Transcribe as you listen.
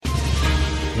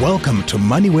Welcome to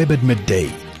MoneyWeb at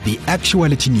Midday, the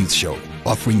actuality news show,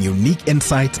 offering unique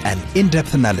insights and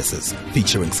in-depth analysis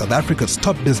featuring South Africa's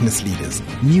top business leaders,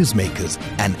 newsmakers,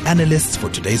 and analysts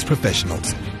for today's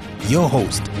professionals. Your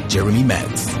host, Jeremy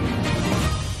Maggs.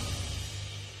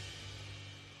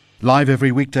 Live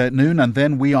every weekday at noon, and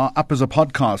then we are up as a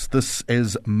podcast. This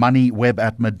is MoneyWeb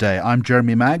at Midday. I'm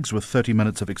Jeremy Maggs with 30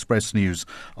 minutes of Express News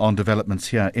on developments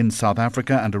here in South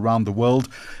Africa and around the world,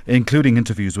 including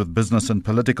interviews with business and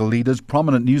political leaders,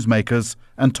 prominent newsmakers,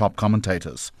 and top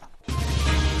commentators.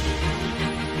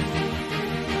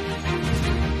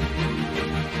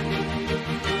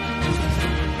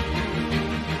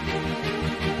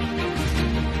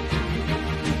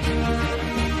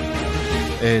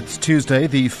 It's Tuesday,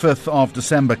 the 5th of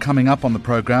December. Coming up on the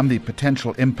programme, the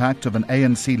potential impact of an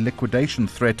ANC liquidation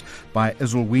threat by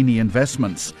Ezulwini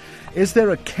Investments. Is there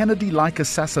a Kennedy-like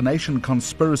assassination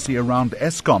conspiracy around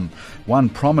Eskom? One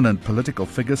prominent political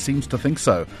figure seems to think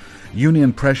so.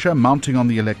 Union pressure mounting on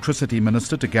the electricity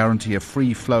minister to guarantee a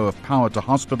free flow of power to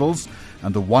hospitals,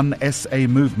 and the One SA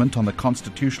movement on the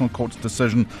Constitutional Court's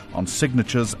decision on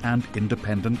signatures and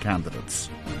independent candidates.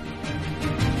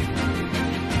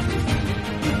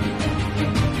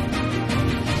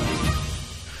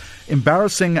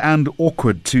 Embarrassing and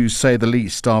awkward, to say the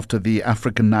least, after the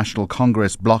African National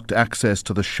Congress blocked access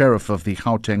to the sheriff of the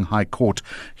Gauteng High Court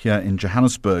here in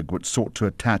Johannesburg, which sought to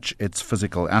attach its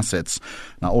physical assets.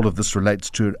 Now, all of this relates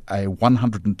to a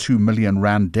 102 million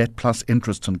rand debt plus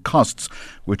interest and costs,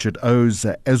 which it owes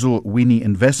Ezulwini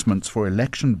Investments for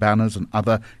election banners and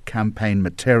other campaign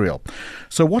material.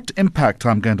 So what impact,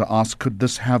 I'm going to ask, could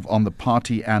this have on the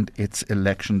party and its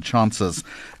election chances?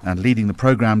 And leading the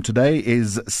program today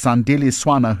is Sandile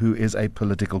Swana, who is a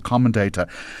political commentator.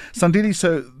 Sandile,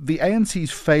 so the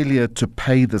ANC's failure to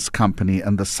pay this company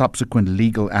and the subsequent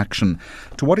legal action,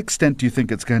 to what extent do you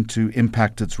think it's going to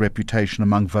impact its reputation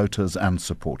among voters and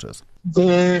supporters?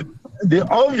 The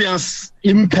obvious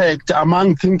impact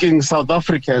among thinking South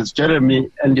Africans, Jeremy,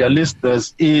 and your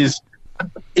listeners, is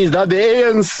that the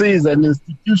ANC is an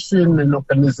institution, an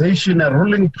organization, a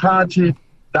ruling party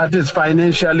that is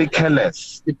financially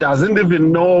careless. It doesn't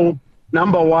even know,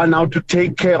 number one, how to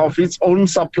take care of its own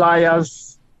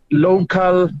suppliers,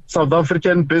 local South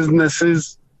African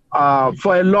businesses.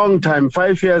 For a long time,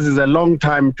 5 years is a long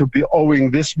time to be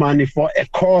owing this money for a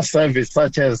core service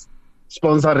such as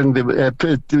sponsoring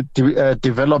the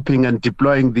developing and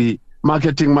deploying the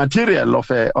marketing material of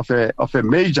a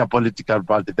major political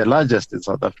party, the largest in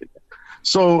South Africa.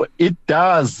 So it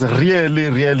does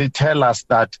really tell us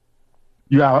that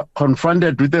you are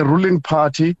confronted with a ruling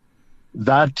party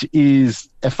that is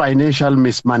a financial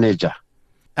mismanager.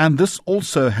 And this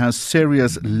also has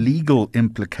serious legal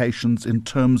implications in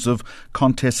terms of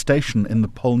contestation in the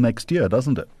poll next year,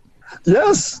 doesn't it?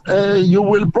 Yes, you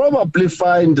will probably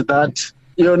find that,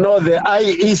 the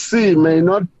IEC may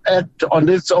not act on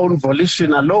its own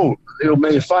volition alone. You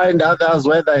may find others,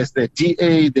 whether it's the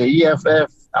DA, the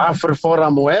EFF,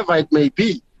 AfriForum, whoever it may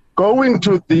be, going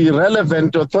to the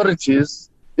relevant authorities,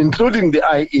 including the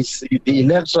IEC, the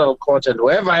Electoral Court, and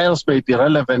whoever else may be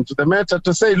relevant to the matter,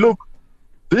 to say, look,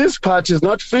 this party is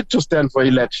not fit to stand for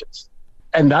elections.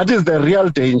 And that is the real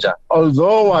danger.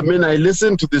 Although, I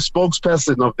listened to the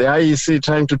spokesperson of the IEC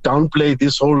trying to downplay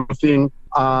this whole thing.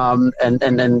 But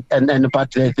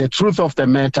the truth of the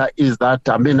matter is that,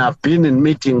 I've been in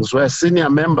meetings where senior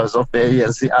members of the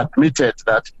ANC admitted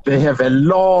that they have a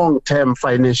long-term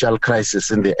financial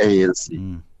crisis in the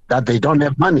ANC, that they don't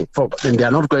have money for, and they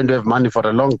are not going to have money for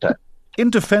a long time. In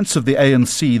defense of the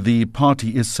ANC, the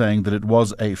party is saying that it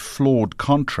was a flawed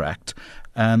contract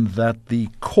and that the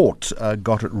court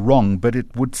got it wrong, but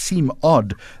it would seem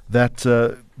odd that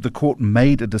the court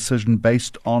made a decision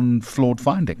based on flawed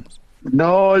findings.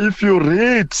 No, if you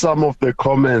read some of the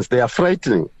comments, they are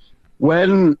frightening.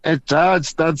 When a judge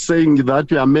starts saying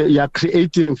that you are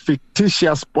creating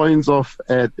fictitious points of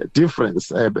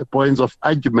difference, points of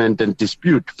argument and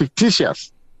dispute,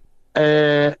 fictitious,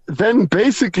 then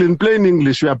basically in plain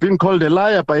English, you are being called a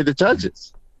liar by the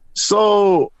judges.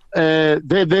 So as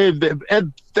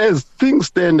things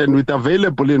stand and with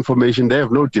available information, they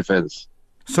have no defense.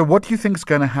 So what do you think is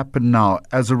going to happen now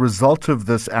as a result of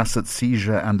this asset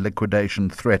seizure and liquidation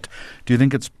threat? Do you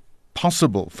think it's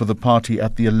possible for the party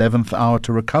at the 11th hour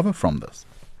to recover from this?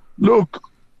 Look,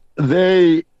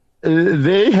 they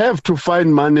have to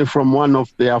find money from one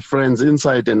of their friends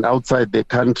inside and outside the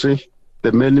country,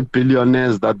 the many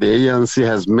billionaires that the ANC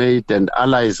has made and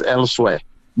allies elsewhere.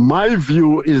 My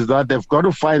view is that they've got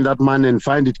to find that money and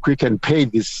find it quick and pay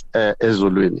this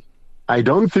Ezulwini. I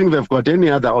don't think they've got any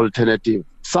other alternative.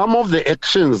 some of the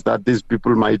actions that these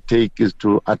people might take is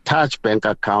to attach bank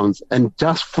accounts and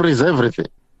just freeze everything.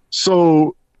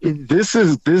 So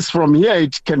this from here,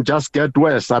 it can just get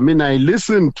worse. I mean, I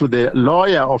listened to the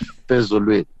lawyer of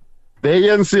Bezolwe. The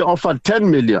ANC offered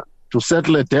 10 million to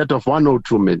settle a debt of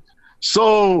 102 million.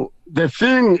 So the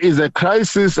thing is a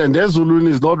crisis, and Ezulwini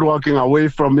is not walking away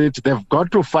from it. They've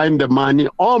got to find the money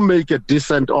or make a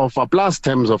decent offer plus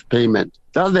terms of payment.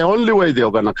 That's the only way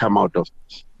they're going to come out of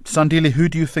it. Sandile, who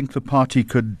do you think the party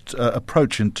could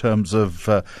approach in terms of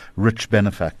rich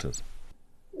benefactors?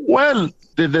 Well,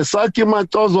 the Saki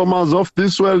Matozomas of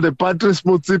this world, the Patrice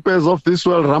Mutsipes of this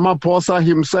world, Ramaphosa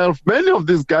himself, many of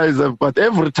these guys have got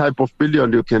every type of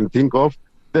billion you can think of.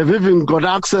 They've even got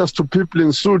access to people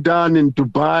in Sudan, in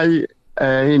Dubai,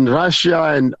 in Russia,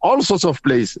 and all sorts of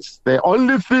places. The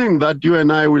only thing that you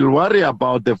and I will worry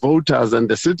about, the voters and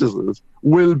the citizens,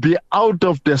 will be out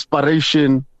of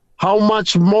desperation. How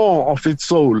much more of its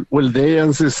soul will the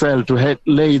ANC sell to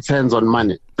lay its hands on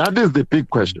money? That is the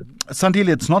big question. Sandile,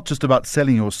 it's not just about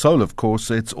selling your soul, of course.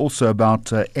 It's also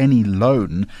about any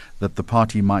loan that the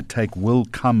party might take will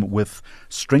come with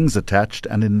strings attached.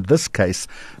 And in this case,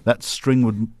 that string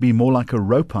would be more like a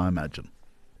rope, I imagine.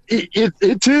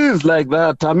 It is like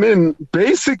that. I mean,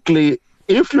 basically,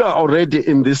 if you are already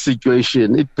in this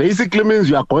situation, it basically means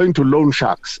you are going to loan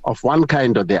sharks of one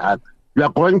kind or the other. You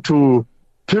are going to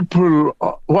people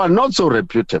who are not so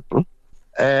reputable,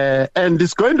 and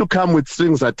it's going to come with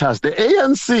strings attached. The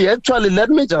ANC, actually, let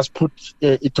me just put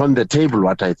it on the table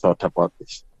what I thought about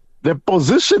this.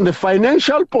 The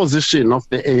financial position of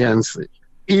the ANC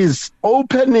is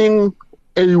opening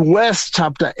a worse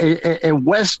chapter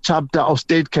of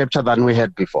state capture than we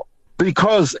had before.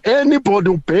 Because anybody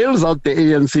who bails out the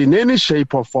ANC in any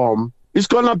shape or form is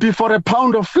going to be for a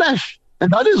pound of flesh.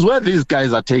 And that is where these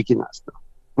guys are taking us now,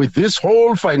 with this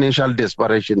whole financial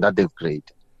desperation that they've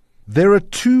created. There are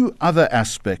two other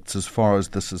aspects as far as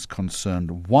this is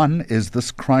concerned. One is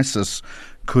this crisis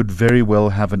could very well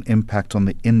have an impact on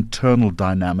the internal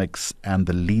dynamics and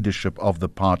the leadership of the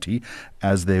party,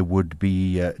 as there would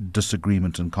be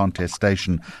disagreement and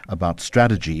contestation about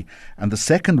strategy. And the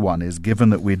second one is,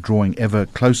 given that we're drawing ever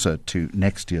closer to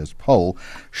next year's poll,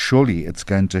 surely it's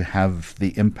going to have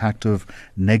the impact of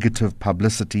negative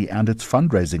publicity and its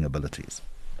fundraising abilities.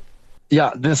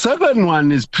 Yeah, the second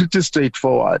one is pretty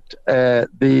straightforward.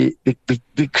 The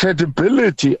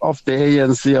credibility of the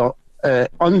ANC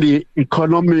on the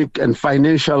economic and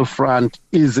financial front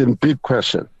is in big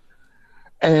question.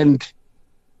 And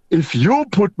if you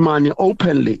put money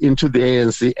openly into the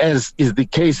ANC, as is the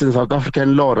case in South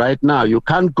African law right now, you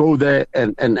can't go there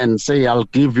and say, I'll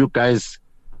give you guys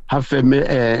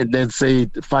let's say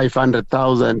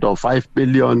 500,000 or 5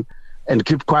 billion and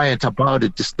keep quiet about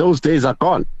it. Those days are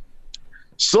gone.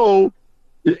 So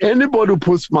anybody who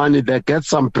puts money there gets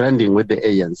some branding with the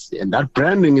ANC, and that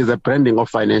branding is a branding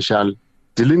of financial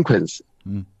delinquency.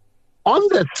 On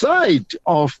the side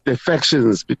of the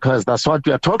factions, because that's what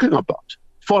we are talking about,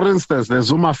 for instance, the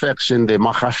Zuma faction, the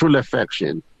Magashule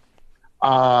faction,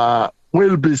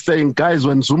 will be saying, guys,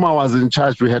 when Zuma was in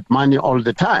charge, we had money all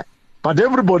the time. But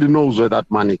everybody knows where that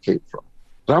money came from.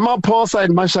 Ramaphosa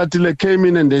and Mashatile came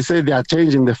in and they say they are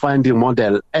changing the funding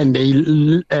model, and they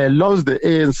launched the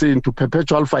ANC into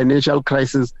perpetual financial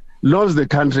crisis, launched the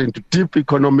country into deep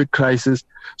economic crisis.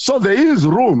 So there is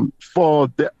room for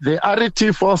the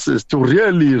RET forces to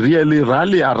really, really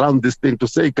rally around this thing to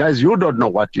say, guys, you don't know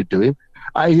what you're doing.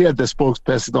 I hear the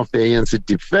spokesperson of the ANC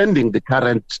defending the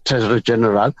current Treasury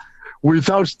General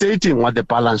without stating what the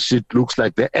balance sheet looks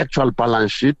like, the actual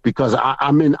balance sheet, because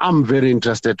I'm very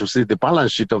interested to see the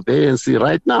balance sheet of the ANC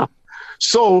right now.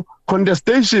 So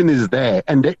contestation is there,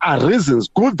 and there are reasons,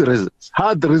 good reasons,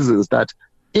 hard reasons that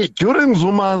during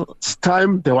Zuma's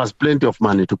time, there was plenty of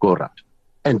money to go around.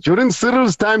 And during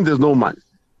Cyril's time, there's no money.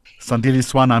 Sandile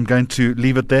Swan, I'm going to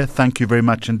leave it there. Thank you very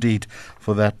much indeed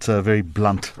for that very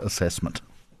blunt assessment.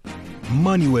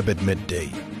 MoneyWeb at midday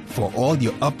for all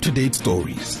your up-to-date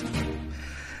stories.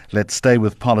 Let's stay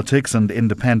with politics, and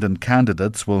independent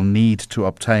candidates will need to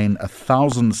obtain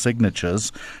 1,000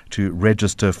 signatures to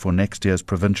register for next year's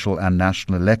provincial and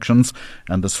national elections,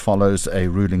 and this follows a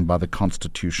ruling by the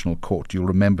Constitutional Court. You'll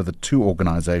remember the two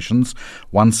organizations,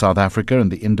 One South Africa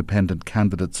and the Independent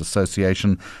Candidates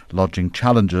Association, lodging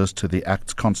challenges to the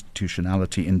Act's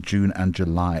constitutionality in June and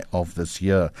July of this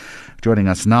year. Joining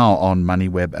us now on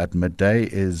MoneyWeb at midday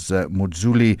is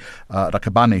Mudzuli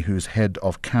Rakabane, who's head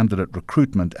of candidate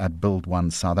recruitment at Build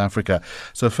One South Africa.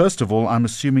 So first of all, I'm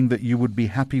assuming that you would be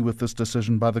happy with this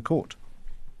decision by the court.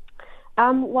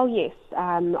 Well, yes.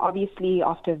 Obviously,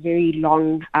 after a very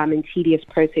long and tedious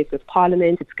process with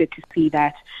Parliament, it's good to see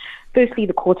that firstly,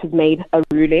 the court has made a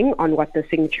ruling on what the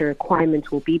signature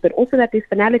requirements will be, but also that there's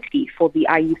finality for the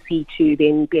IEC to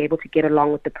then be able to get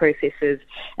along with the processes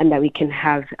and that we can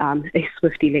have a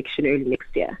swift election early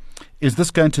next year. Is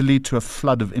this going to lead to a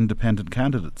flood of independent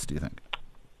candidates, do you think?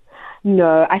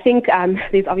 No, I think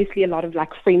there's obviously a lot of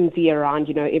frenzy around,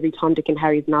 every Tom, Dick and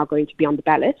Harry is now going to be on the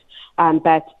ballot.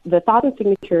 But the 1,000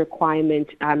 signature requirement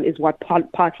is what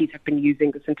parties have been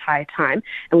using this entire time.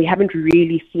 And we haven't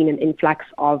really seen an influx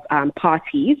of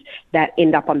parties that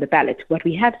end up on the ballot. What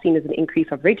we have seen is an increase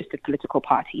of registered political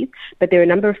parties. But there are a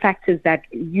number of factors that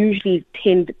usually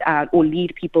tend or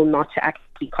lead people not to actually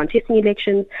contesting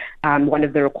elections. One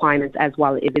of the requirements as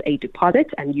well is a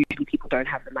deposit, and usually people don't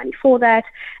have the money for that.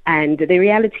 And the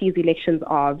reality is elections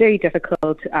are very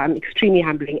difficult, extremely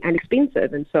humbling and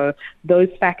expensive. And so those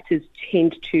factors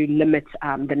tend to limit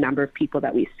the number of people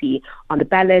that we see on the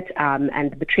ballot.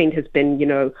 And the trend has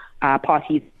been,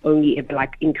 parties only ever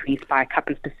increase by a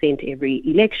couple of percent every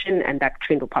election, and that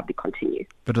trend will probably continue.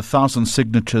 But 1,000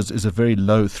 signatures is a very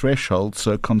low threshold,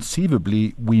 so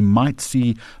conceivably we might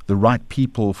see the right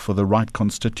people for the right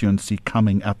constituency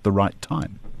coming at the right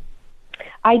time.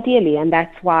 Ideally, and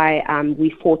that's why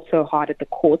we fought so hard at the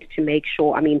court to make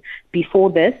sure, before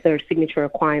this, the signature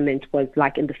requirement was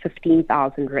in the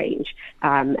 15,000 range.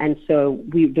 And so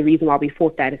the reason why we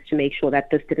fought that is to make sure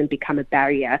that this didn't become a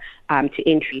barrier to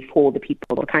entry for the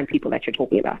kind of people that you're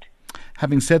talking about.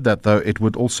 Having said that, though, it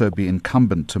would also be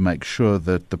incumbent to make sure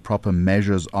that the proper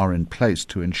measures are in place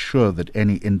to ensure that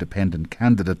any independent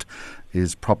candidate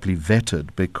is properly vetted,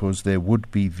 because there would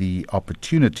be the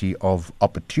opportunity of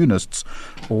opportunists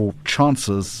or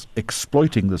chancers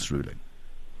exploiting this ruling.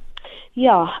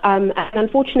 Yeah, and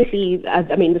unfortunately,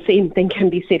 the same thing can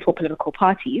be said for political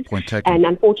parties. Point taken. And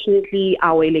unfortunately,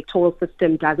 our electoral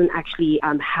system doesn't actually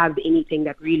have anything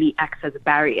that really acts as a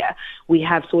barrier. We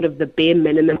have sort of the bare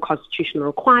minimum constitutional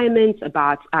requirements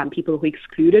about people who are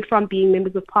excluded from being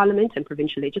members of parliament and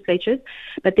provincial legislatures,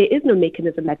 but there is no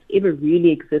mechanism that's ever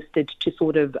really existed to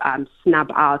sort of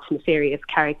snub out nefarious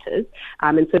characters.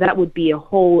 And so that would be a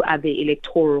whole other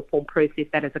electoral reform process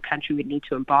that as a country we need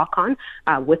to embark on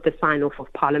with the sign-off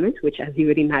of Parliament, which, as you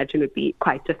would imagine, would be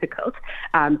quite difficult.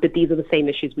 But these are the same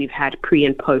issues we've had pre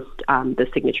and post the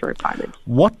signature requirement.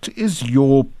 What is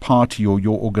your party or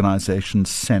your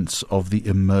organization's sense of the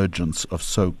emergence of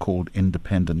so-called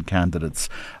independent candidates,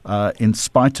 in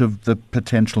spite of the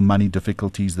potential money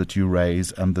difficulties that you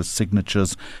raise and the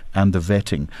signatures and the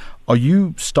vetting? Are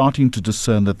you starting to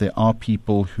discern that there are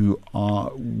people who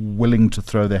are willing to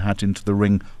throw their hat into the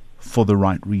ring for the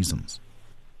right reasons?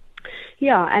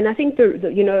 Yeah, and I think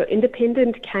the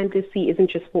independent candidacy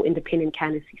isn't just for independent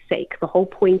candidacy's sake. The whole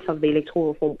point of the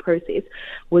electoral reform process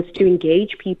was to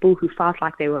engage people who felt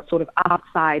like they were sort of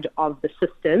outside of the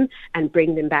system and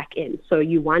bring them back in. So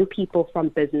you want people from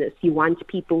business, you want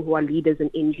people who are leaders in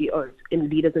NGOs,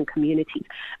 leaders in communities,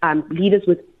 leaders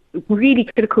with really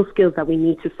critical skills that we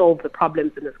need to solve the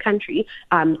problems in this country,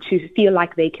 to feel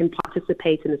like they can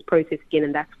participate in this process again.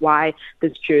 And that's why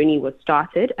this journey was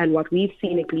started. And what we've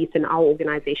seen, at least in our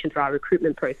organization through our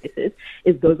recruitment processes,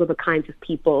 is those are the kinds of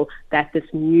people that this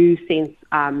new sense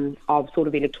of sort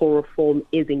of electoral reform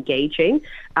is engaging.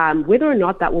 Whether or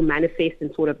not that will manifest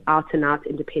in sort of out and out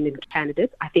independent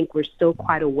candidates, I think we're still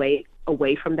quite away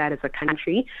from that as a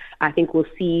country. I think we'll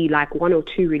see one or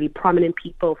two really prominent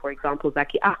people, for example,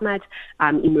 Zaki Ahmed,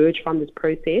 emerge from this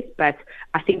process. But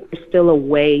I think we're still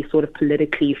away sort of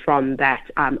politically from that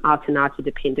out and out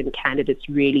independent candidates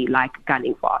really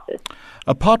gunning for office.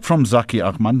 Apart from Zaki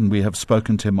Ahmed, and we have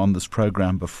spoken to him on this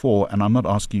program before, and I'm not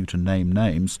asking you to name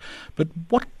names, but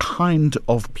what kind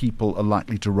of people are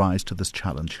likely to rise to this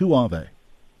challenge? Who are they?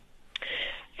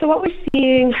 So what we're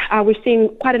seeing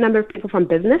quite a number of people from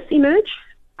business emerge.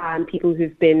 People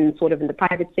who've been sort of in the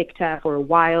private sector for a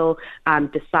while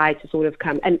decide to sort of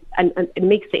come, and it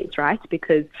makes sense, right?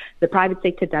 Because the private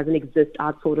sector doesn't exist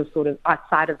sort of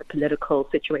outside of the political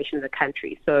situation of the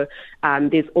country. So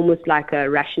there's almost like a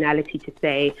rationality to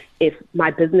say, if my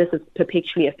business is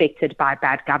perpetually affected by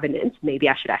bad governance, maybe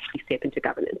I should actually step into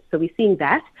governance. So we're seeing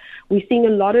that. We're seeing a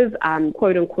lot of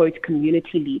quote unquote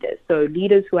community leaders. So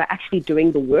leaders who are actually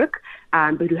doing the work,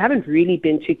 but who haven't really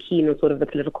been too keen on sort of the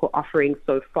political offering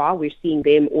so far. We're seeing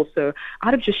them also,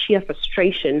 out of just sheer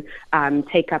frustration,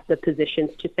 take up the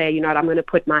positions to say, I'm going to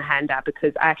put my hand up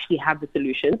because I actually have the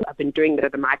solutions. I've been doing that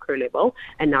at the micro level,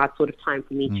 and now it's sort of time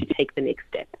for me to take the next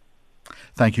step.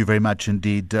 Thank you very much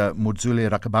indeed. Modzuli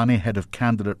Rakabane, Head of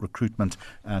Candidate Recruitment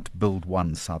at Build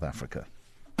One South Africa.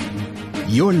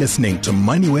 You're listening to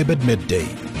MoneyWeb at Midday.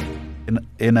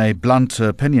 In a blunt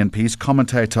opinion piece,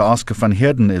 commentator Oscar van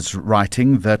Heerden is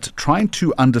writing that trying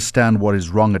to understand what is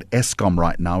wrong at Eskom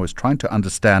right now is trying to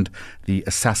understand the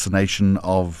assassination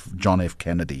of John F.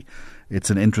 Kennedy. It's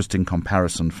an interesting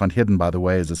comparison. Van Heerden, by the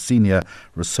way, is a senior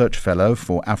research fellow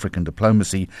for African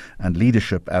diplomacy and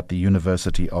leadership at the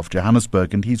University of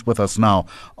Johannesburg, and he's with us now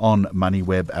on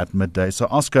MoneyWeb at midday. So,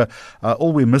 Oscar,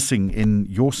 all we're missing in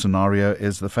your scenario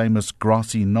is the famous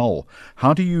grassy knoll.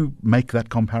 How do you make that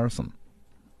comparison?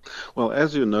 Well,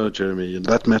 as you know, Jeremy,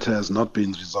 that matter has not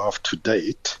been resolved to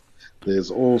date.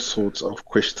 There's all sorts of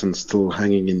questions still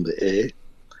hanging in the air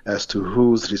as to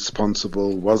who's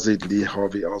responsible. Was it Lee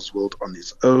Harvey Oswald on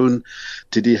his own?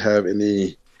 Did he have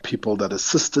any people that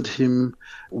assisted him?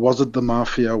 Was it the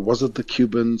mafia? Was it the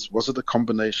Cubans? Was it a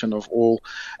combination of all?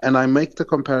 And I make the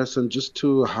comparison just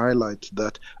to highlight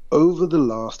that over the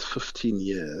last 15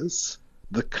 years,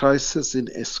 the crisis in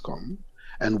Eskom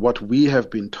and what we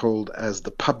have been told as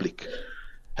the public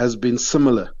has been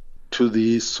similar to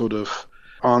these sort of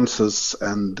answers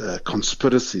and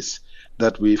conspiracies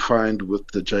that we find with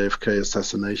the JFK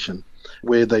assassination,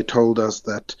 where they told us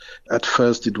that at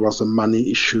first it was a money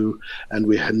issue and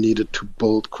we had needed to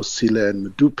build Kusile and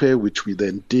Medupe, which we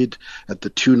then did at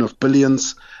the tune of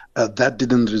billions. That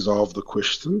didn't resolve the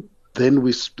question. Then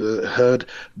we heard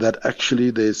that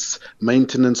actually there's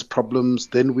maintenance problems.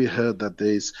 Then we heard that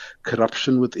there's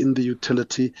corruption within the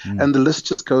utility. And the list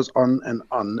just goes on,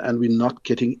 and we're not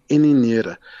getting any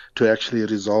nearer to actually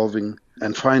resolving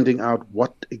and finding out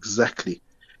what exactly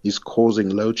is causing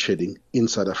load shedding in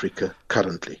South Africa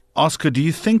currently. Oscar, do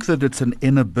you think that it's an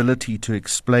inability to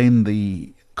explain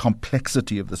the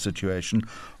complexity of the situation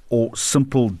or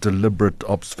simple deliberate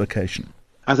obfuscation?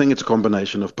 I think it's a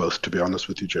combination of both, to be honest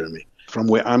with you, Jeremy. From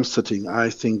where I'm sitting, I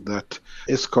think that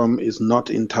Eskom is not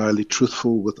entirely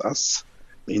truthful with us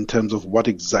in terms of what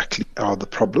exactly are the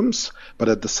problems. But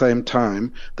at the same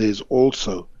time, there's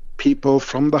also people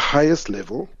from the highest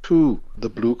level to the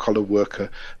blue-collar worker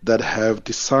that have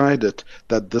decided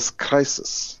that this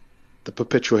crisis, the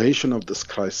perpetuation of this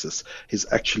crisis, is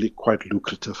actually quite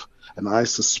lucrative. And I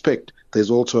suspect there's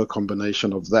also a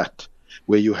combination of that,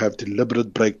 where you have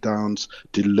deliberate breakdowns,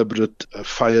 deliberate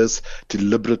fires,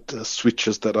 deliberate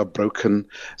switches that are broken,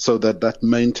 so that that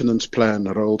maintenance plan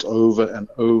rolls over and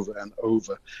over and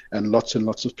over, and lots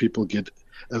of people get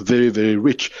very, very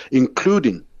rich,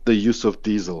 including the use of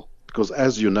diesel. Because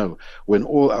as you know, when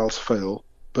all else fail,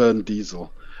 burn diesel.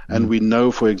 And we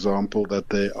know, for example, that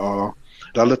there are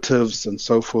relatives and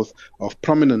so forth of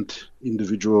prominent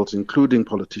individuals, including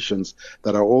politicians,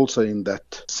 that are also in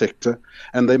that sector,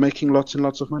 and they're making lots and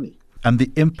lots of money. And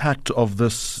the impact of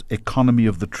this economy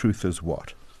of the truth is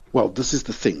what? Well, this is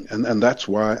the thing, and that's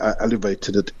why I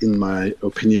elevated it in my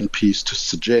opinion piece to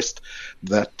suggest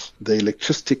that the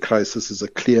electricity crisis is a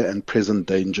clear and present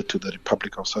danger to the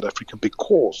Republic of South Africa,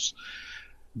 because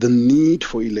the need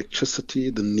for electricity,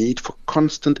 the need for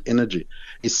constant energy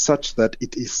is such that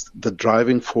it is the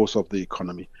driving force of the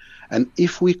economy. And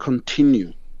if we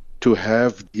continue to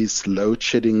have these load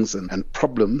sheddings and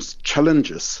problems,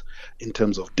 challenges in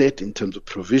terms of debt, in terms of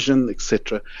provision,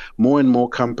 etc., more and more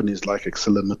companies like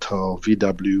ArcelorMittal,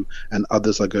 VW, and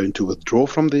others are going to withdraw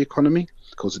from the economy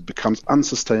because it becomes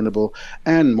unsustainable,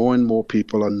 and more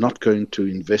people are not going to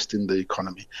invest in the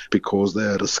economy because they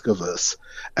are risk averse.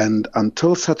 And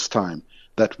until such time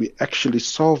that we actually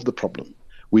solve the problem,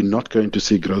 we're not going to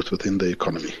see growth within the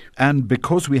economy. And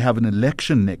because we have an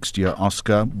election next year,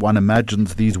 Oscar, one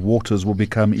imagines these waters will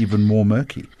become even more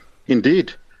murky.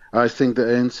 Indeed. I think the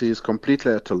ANC is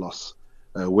completely at a loss.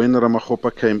 When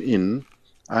Ramaphosa came in,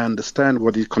 I understand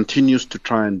what he continues to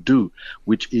try and do,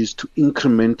 which is to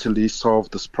incrementally solve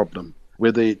this problem.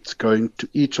 Whether it's going to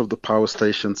each of the power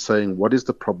stations saying, what is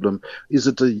the problem? Is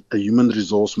it a human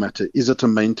resource matter? Is it a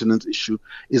maintenance issue?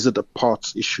 Is it a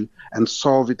parts issue? And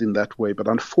solve it in that way. But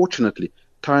unfortunately,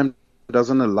 time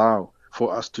doesn't allow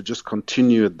for us to just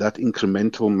continue at that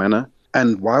incremental manner.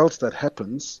 And whilst that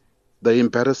happens, they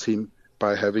embarrass him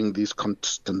by having these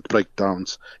constant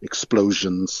breakdowns,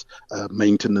 explosions,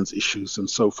 maintenance issues, and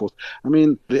so forth. I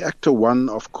mean, Reactor 1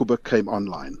 of Kuba came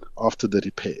online after the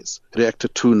repairs. Reactor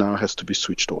 2 now has to be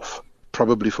switched off,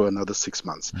 probably for another 6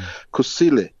 months.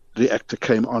 Kusile reactor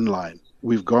came online.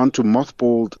 We've gone to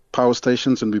mothballed power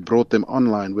stations and we brought them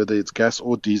online, whether it's gas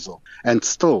or diesel. And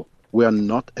still, we are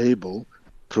not able to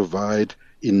provide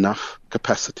enough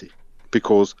capacity,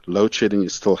 because load shedding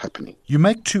is still happening. You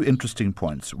make two interesting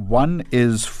points. One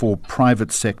is for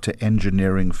private sector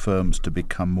engineering firms to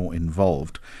become more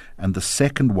involved. And the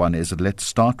second one is, and let's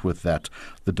start with that,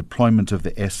 the deployment of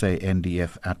the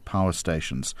SANDF at power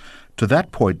stations. To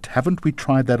that point, haven't we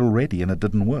tried that already and it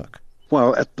didn't work?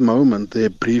 Well, at the moment, their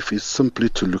brief is simply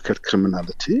to look at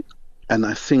criminality. And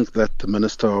I think that the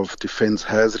Minister of Defence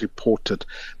has reported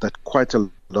that quite a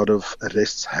lot of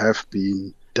arrests have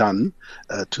been done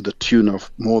to the tune of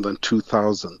more than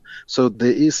 2,000. So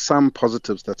there is some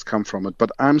positives that's come from it.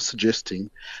 But I'm suggesting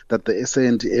that the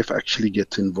SANDF actually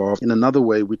gets involved in another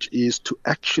way, which is to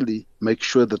actually make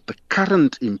sure that the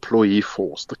current employee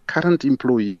force, the current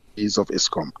employees of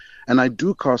Eskom, and I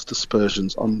do cast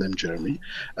aspersions on them, Jeremy,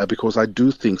 because I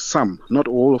do think some, not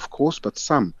all of course, but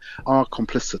some are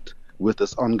complicit with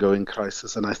this ongoing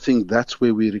crisis. And I think that's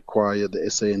where we require the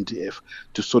SANDF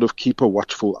to sort of keep a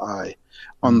watchful eye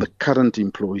on the current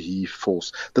employee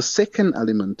force. The second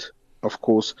element, of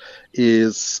course,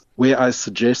 is where I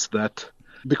suggest that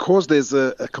because there's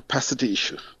a capacity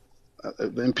issue,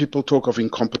 and people talk of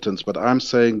incompetence, but I'm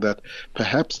saying that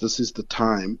perhaps this is the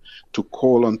time to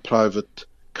call on private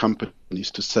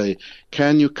companies to say,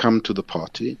 can you come to the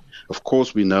party? Of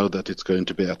course, we know that it's going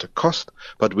to be at a cost,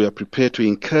 but we are prepared to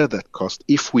incur that cost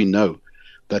if we know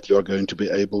that you are going to be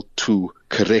able to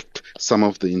correct some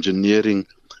of the engineering,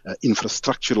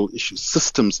 infrastructural issues,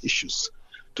 systems issues,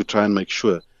 to try and make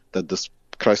sure that this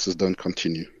crisis don't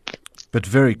continue. But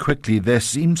very quickly, there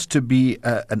seems to be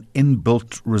an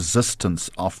inbuilt resistance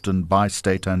often by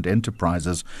state-owned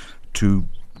enterprises to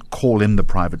call in the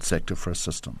private sector for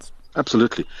assistance.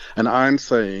 Absolutely. And I'm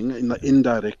saying in the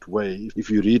indirect way, if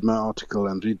you read my article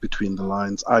and read between the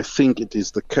lines, I think it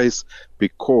is the case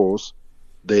because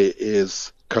there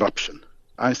is corruption.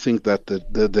 I think that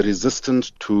the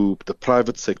resistance to the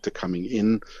private sector coming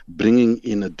in, bringing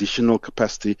in additional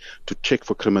capacity to check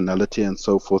for criminality and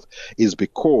so forth, is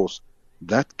because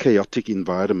that chaotic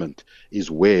environment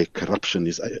is where corruption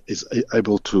is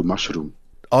able to mushroom.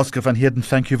 Oscar van Heerden,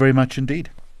 thank you very much indeed.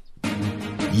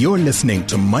 You're listening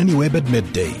to MoneyWeb at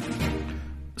Midday.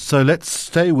 So let's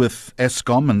stay with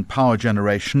Eskom and power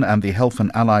generation, and the Health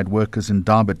and Allied Workers in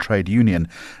Indaba Trade Union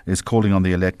is calling on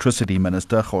the Electricity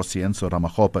Minister, Kgosientsho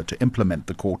Ramakgopa, to implement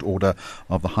the court order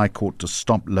of the High Court to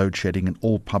stop load shedding in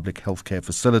all public healthcare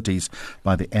facilities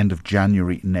by the end of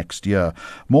January next year.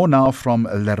 More now from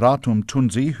Lerato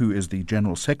Mthunzi, who is the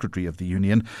General Secretary of the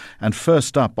union. And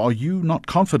first up, are you not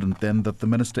confident then that the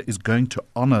Minister is going to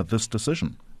honour this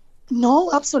decision?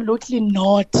 No, absolutely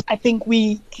not. I think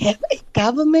we have a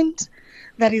government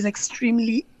that is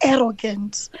extremely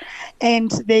arrogant, and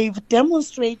they've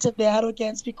demonstrated their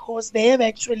arrogance because they have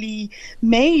actually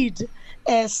made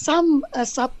some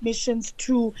submissions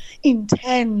to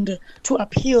intend to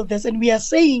appeal this. And we are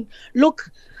saying,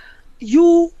 look,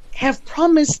 you have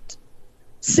promised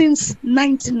since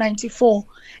 1994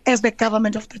 as the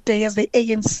government of the day, as the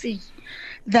ANC,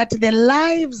 that the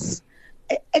lives,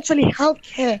 actually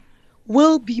healthcare,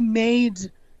 will be made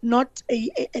not a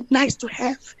nice to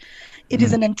have. It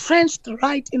is an entrenched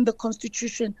right in the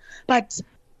Constitution, but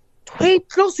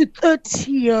close to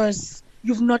 30 years,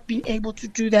 you've not been able to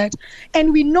do that.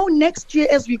 And we know next year,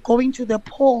 as we go into the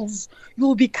polls,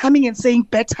 you'll be coming and saying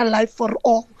better life for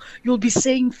all. You'll be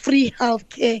saying free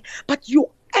healthcare. But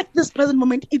at this present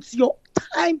moment, it's your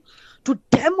time to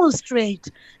demonstrate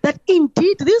that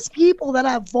indeed these people that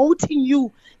are voting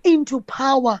you into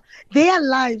power, their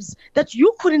lives that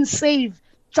you couldn't save,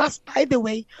 just by the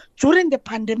way, during the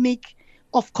pandemic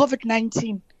of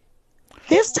COVID-19.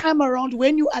 This time around,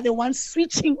 when you are the ones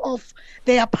switching off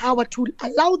their power to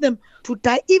allow them to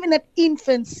die, even at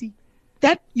infancy,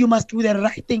 that you must do the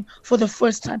right thing for the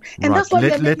first time. And right. that's why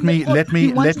let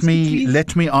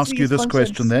me ask you this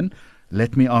question then.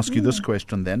 Let me ask you this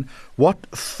question then.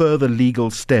 What further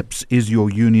legal steps is your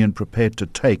union prepared to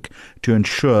take to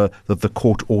ensure that the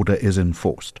court order is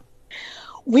enforced?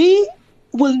 We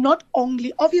will not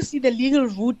only, obviously the legal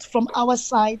route from our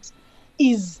side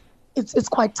is it's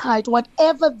quite tight.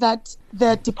 Whatever that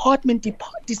the department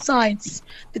decides,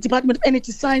 the Department of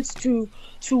Energy decides to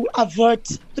avert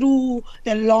through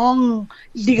the long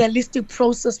legalistic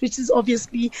process, which is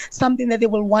obviously something that they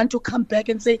will want to come back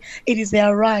and say it is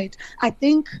their right. I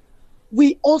think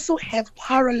we also have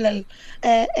parallel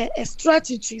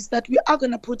strategies that we are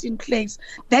going to put in place.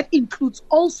 That includes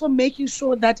also making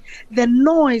sure that the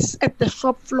noise at the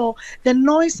shop floor, the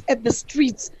noise at the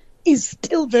streets is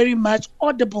still very much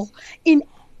audible in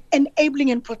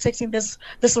enabling and protecting this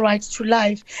right to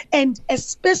life. And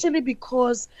especially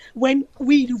because when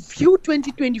we view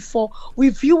 2024, we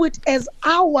view it as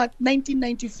our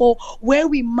 1994, where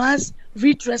we must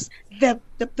redress the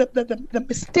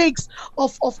mistakes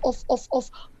of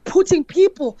putting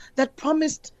people that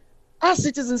promised our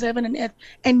citizens heaven and earth,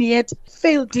 and yet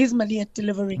failed dismally at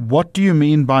delivering. What do you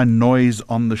mean by noise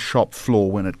on the shop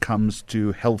floor when it comes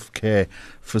to healthcare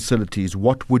facilities?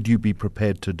 What would you be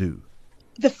prepared to do?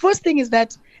 the first thing is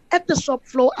that at the shop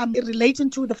floor, I'm relating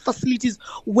to the facilities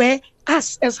where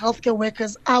us as healthcare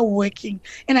workers are working.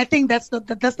 And I think that's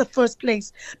the first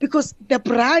place, because the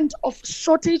brand of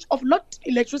shortage of not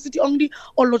electricity only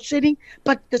or load shedding,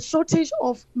 but the shortage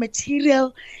of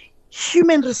material,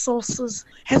 human resources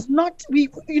has not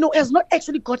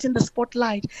actually gotten the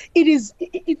spotlight. It is,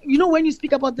 when you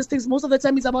speak about these things, most of the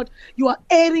time it's about you are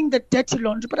airing the dirty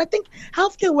laundry. But I think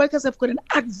healthcare workers have got an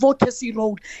advocacy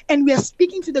role, and we are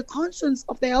speaking to the conscience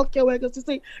of the healthcare workers to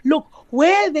say, look,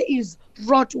 where there is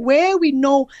rot, where we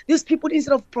know these people,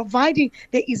 instead of providing,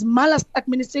 there is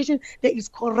maladministration, there is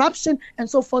corruption, and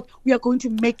so forth, we are going to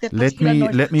make that. Let me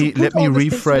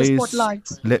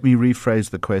rephrase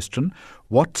the question.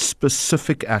 What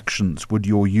specific actions would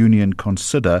your union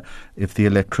consider if the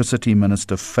electricity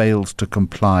minister fails to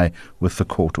comply with the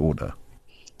court order?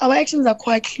 Our actions are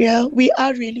quite clear. We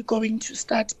are really going to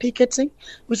start picketing,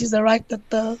 which is the right that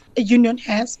the union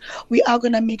has. We are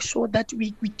going to make sure that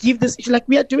we give this issue, like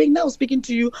we are doing now, speaking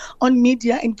to you on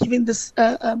media and giving this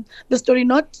the story,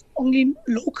 not only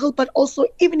local but also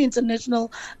even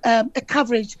international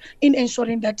coverage, in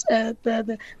ensuring that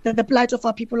the plight of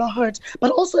our people are heard.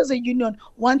 But also as a union,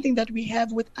 one thing that we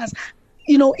have with us,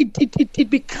 it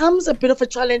becomes a bit of a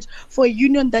challenge for a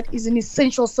union that is an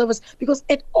essential service, because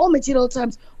at all material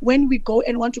times, when we go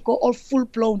and want to go all full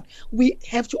blown, we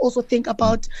have to also think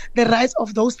about the rights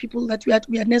of those people that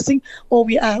we are nursing or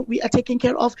we are taking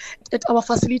care of at our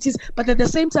facilities. But at the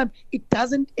same time, it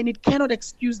doesn't and it cannot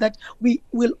excuse that we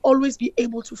will always be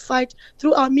able to fight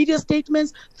through our media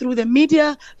statements, through the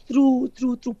media, through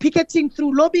picketing,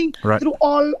 through lobbying, right, through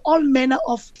all manner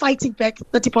of fighting back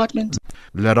the department.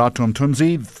 Lerato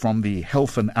Mtunzi from the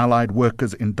Health and Allied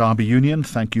Workers in Derby Union,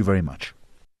 thank you very much.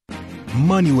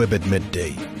 MoneyWeb at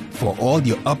midday for all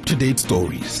your up-to-date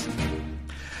stories.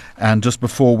 And just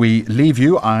before we leave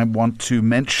you, I want to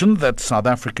mention that South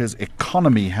Africa's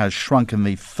economy has shrunk in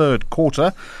the third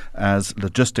quarter as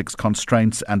logistics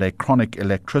constraints and a chronic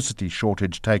electricity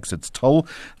shortage takes its toll.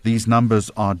 These numbers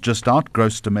are just out.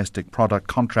 Gross domestic product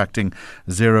contracting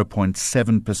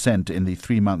 0.7% in the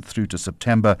 3 month through to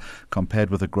September,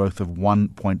 compared with a growth of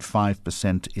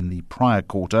 1.5% in the prior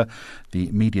quarter.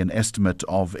 The median estimate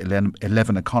of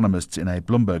 11 economists in a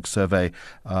Bloomberg survey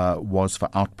was for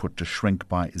output to shrink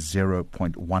by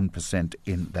 0.1%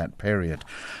 in that period.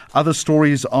 Other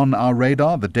stories on our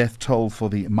radar: the death toll for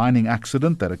the mining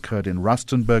accident that occurred in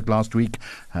Rustenburg last week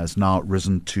has now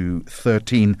risen to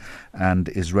 13, and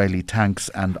Israeli tanks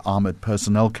and armoured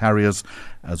personnel carriers,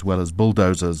 as well as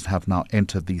bulldozers, have now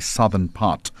entered the southern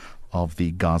part of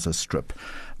the Gaza Strip.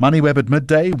 MoneyWeb at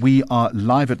midday. We are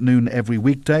live at noon every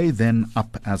weekday, then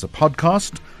up as a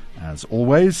podcast. As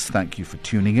always, thank you for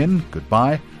tuning in.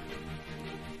 Goodbye.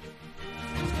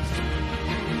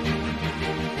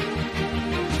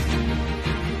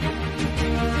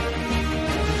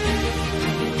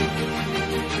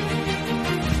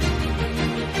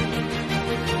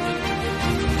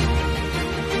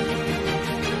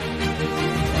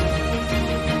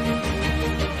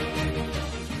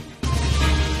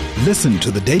 Listen to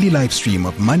the daily live stream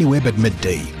of MoneyWeb at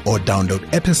midday or download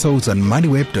episodes on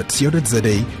moneyweb.co.za,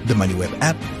 the MoneyWeb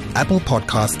app, Apple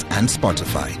Podcasts and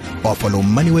Spotify, or follow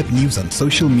MoneyWeb News on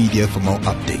social media for more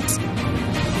updates.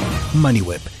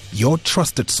 MoneyWeb, your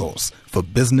trusted source for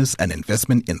business and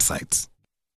investment insights.